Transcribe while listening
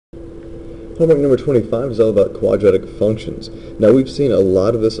Homework number 25 is all about quadratic functions. Now we've seen a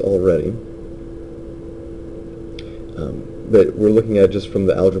lot of this already, but we're looking at it just from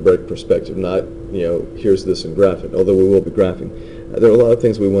the algebraic perspective, not, here's this in graphing, although we will be graphing. There are a lot of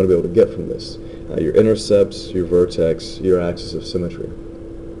things we want to be able to get from this. Your intercepts, your vertex, your axis of symmetry.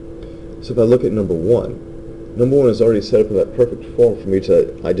 So if I look at number one is already set up in that perfect form for me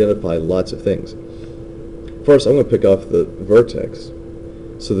to identify lots of things. First, I'm going to pick off the vertex.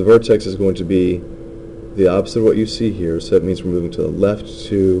 So the vertex is going to be the opposite of what you see here, so that means we're moving to the left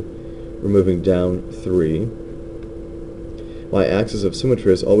 2, we're moving down 3. My axis of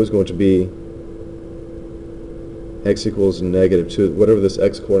symmetry is always going to be x equals negative 2, whatever this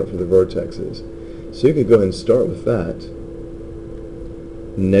x-coordinate for the vertex is. So you can go ahead and start with that.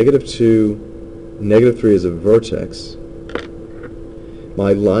 Negative 2, negative 3 is a vertex.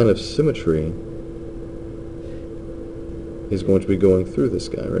 My line of symmetry is going to be going through this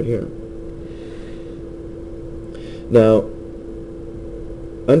guy right here. Now,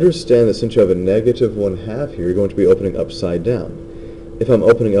 understand that since you have a negative 1/2 here, you're going to be opening upside down. If I'm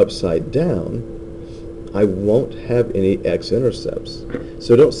opening upside down, I won't have any x-intercepts.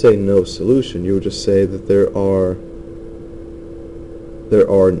 So don't say no solution, you would just say that there are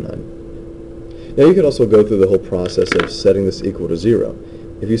none. Now you could also go through the whole process of setting this equal to 0.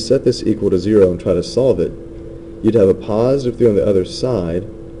 If you set this equal to 0 and try to solve it, you'd have a positive 3 on the other side,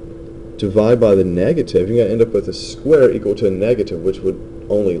 divide by the negative, you're going to end up with a square equal to a negative, which would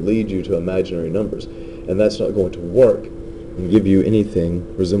only lead you to imaginary numbers. And that's not going to work and give you anything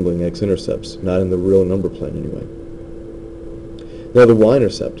resembling x-intercepts, not in the real number plane anyway. Now the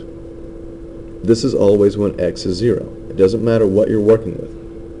y-intercept. This is always when x is 0. It doesn't matter what you're working with.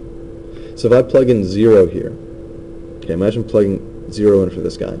 So if I plug in 0 here, okay, imagine plugging 0 in for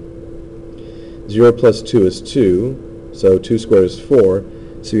this guy. 0 plus 2 is 2, so 2 squared is 4,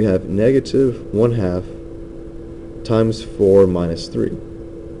 so you have negative 1/2 times 4 minus 3.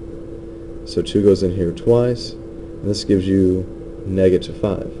 So 2 goes in here twice, and this gives you negative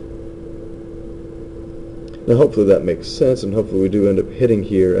 5. Now hopefully that makes sense, and hopefully we do end up hitting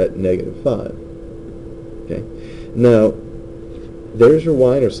here at negative 5. Okay. Now, there's your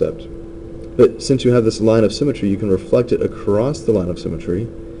y-intercept, but since you have this line of symmetry, you can reflect it across the line of symmetry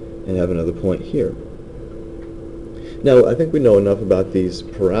and have another point here. Now, I think we know enough about these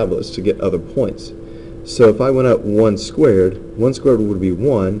parabolas to get other points. So if I went out 1 squared would be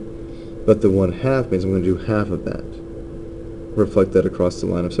 1, but the 1/2 means I'm going to do half of that. Reflect that across the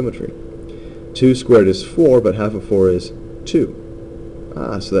line of symmetry. 2 squared is 4, but half of 4 is 2.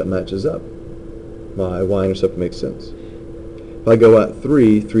 So that matches up. My y-intercept makes sense. If I go at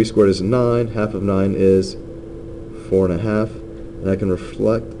 3 squared is 9, half of 9 is 4.5, and I can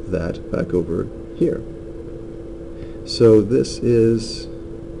reflect that back over here. So this is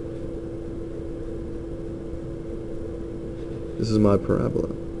my parabola.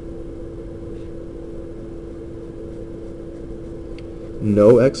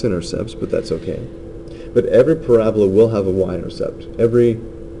 No x-intercepts, but that's okay. But every parabola will have a y-intercept. Every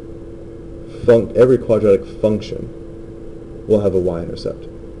quadratic function will have a y-intercept.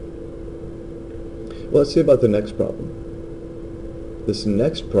 Well, let's see about the next problem. This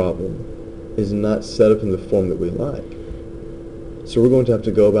next problem is not set up in the form that we like. So we're going to have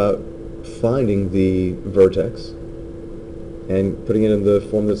to go about finding the vertex and putting it in the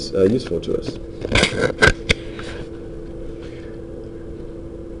form that's useful to us.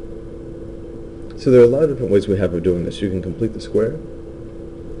 So there are a lot of different ways we have of doing this. You can complete the square.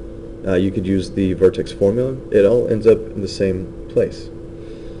 You could use the vertex formula. It all ends up in the same place.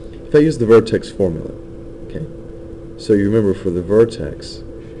 If I use the vertex formula, okay, so you remember for the vertex,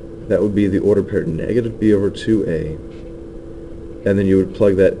 that would be the order pair negative b over 2a, and then you would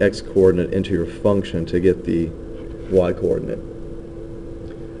plug that x-coordinate into your function to get the y-coordinate.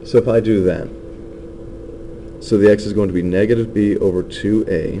 So if I do that, so the x is going to be negative b over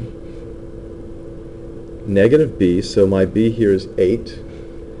 2a, negative b, so my b here is 8,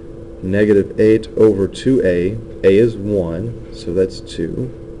 negative 8 over 2a, a is 1, so that's 2,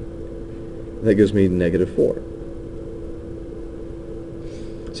 that gives me negative 4.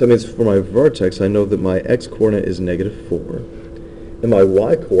 So that means for my vertex, I know that my x-coordinate is negative 4, and my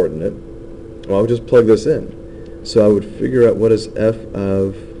y-coordinate, well, I would just plug this in. So I would figure out what is f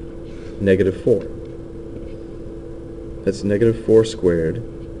of negative 4. That's negative 4 squared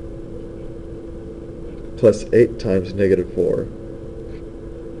plus 8 times negative 4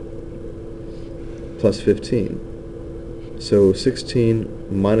 plus 15. So 16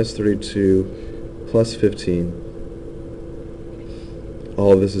 minus 32 plus 15,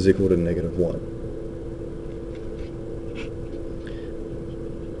 all of this is equal to negative 1.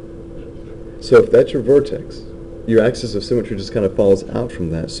 So if that's your vertex, your axis of symmetry just kind of falls out from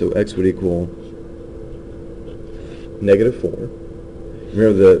that, so x would equal -4.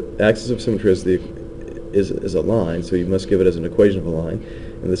 Remember, the axis of symmetry is a line, so you must give it as an equation of a line.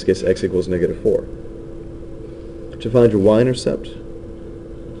 In this case, x equals -4. To find your y-intercept,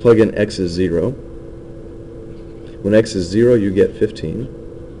 plug in x is 0. When x is 0, you get 15.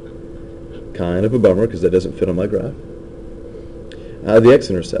 Kind of a bummer, because that doesn't fit on my graph. The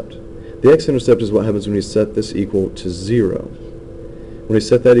x-intercept. The x-intercept is what happens when you set this equal to 0. When you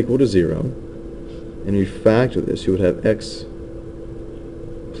set that equal to 0, and you factor this, you would have x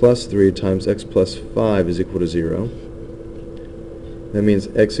plus 3 times x plus 5 is equal to 0. That means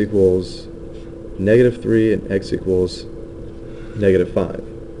x equals -3 and x equals -5.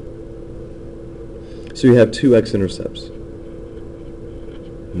 So you have two x-intercepts.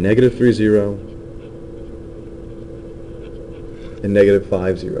 -3, 0 and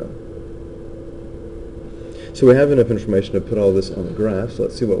 -5, 0. So we have enough information to put all this on the graph, so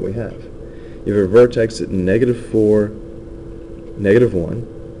let's see what we have. You have a vertex at -4, -1.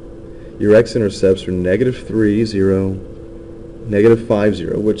 Your x-intercepts are -3, 0, -5,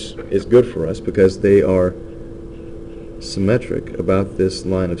 0, which is good for us because they are symmetric about this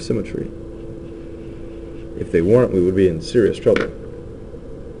line of symmetry. If they weren't, we would be in serious trouble.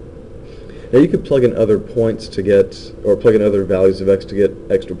 Now you could plug in other points to get, or plug in other values of x to get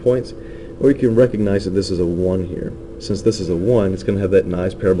extra points, or you can recognize that this is a 1 here. Since this is a 1, it's going to have that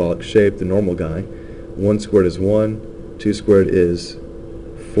nice parabolic shape, the normal guy. 1 squared is 1, 2 squared is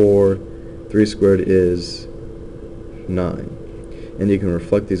 4, 3 squared is 9. And you can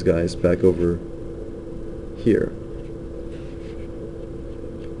reflect these guys back over here.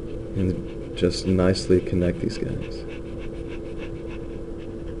 And just nicely connect these guys.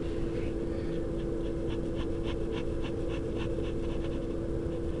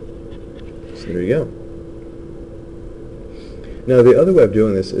 So there you go. Now the other way of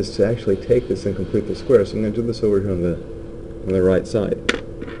doing this is to actually take this and complete the square. So I'm going to do this over here on the right side.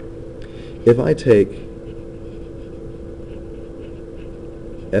 If I take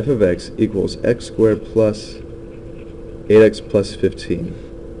f of x equals x squared plus 8x plus 15,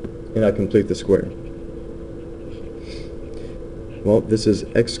 and I complete the square. Well, this is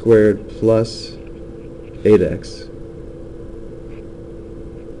x squared plus 8x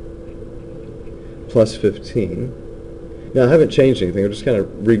plus 15. Now, I haven't changed anything. I've just kind of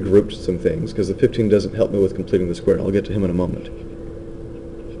regrouped some things because the 15 doesn't help me with completing the square. I'll get to him in a moment.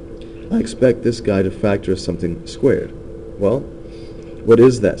 I expect this guy to factor as something squared. Well, what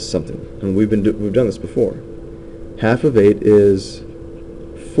is that something? And we've done this before. Half of 8 is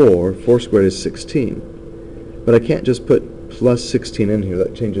 4. 4 squared is 16. But I can't just put plus 16 in here.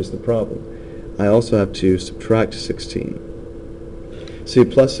 That changes the problem. I also have to subtract 16. See,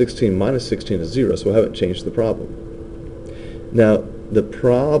 plus 16 minus 16 is 0, so I haven't changed the problem. Now, the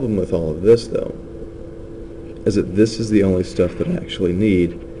problem with all of this, though, is that this is the only stuff that I actually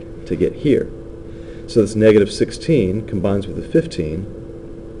need to get here. So this negative 16 combines with the 15,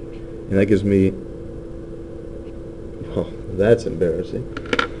 and that gives me, oh, that's embarrassing.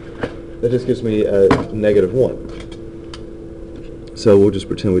 That just gives me a negative 1. So we'll just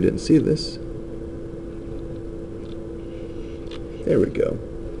pretend we didn't see this. There we go.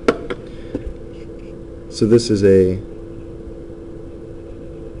 So this is a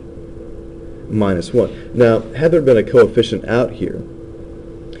minus 1. Now, had there been a coefficient out here,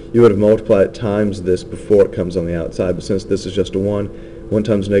 you would have multiplied times this before it comes on the outside, but since this is just a 1, 1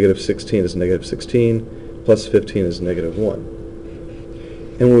 times negative 16 is negative 16, plus 15 is negative 1.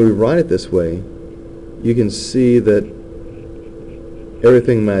 And when we write it this way, you can see that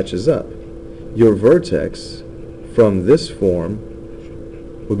everything matches up. Your vertex from this form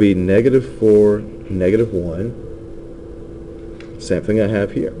would be -4, -1. Same thing I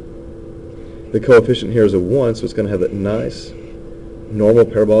have here. The coefficient here is a 1, so it's going to have that nice normal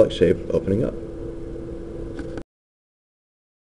parabolic shape opening up.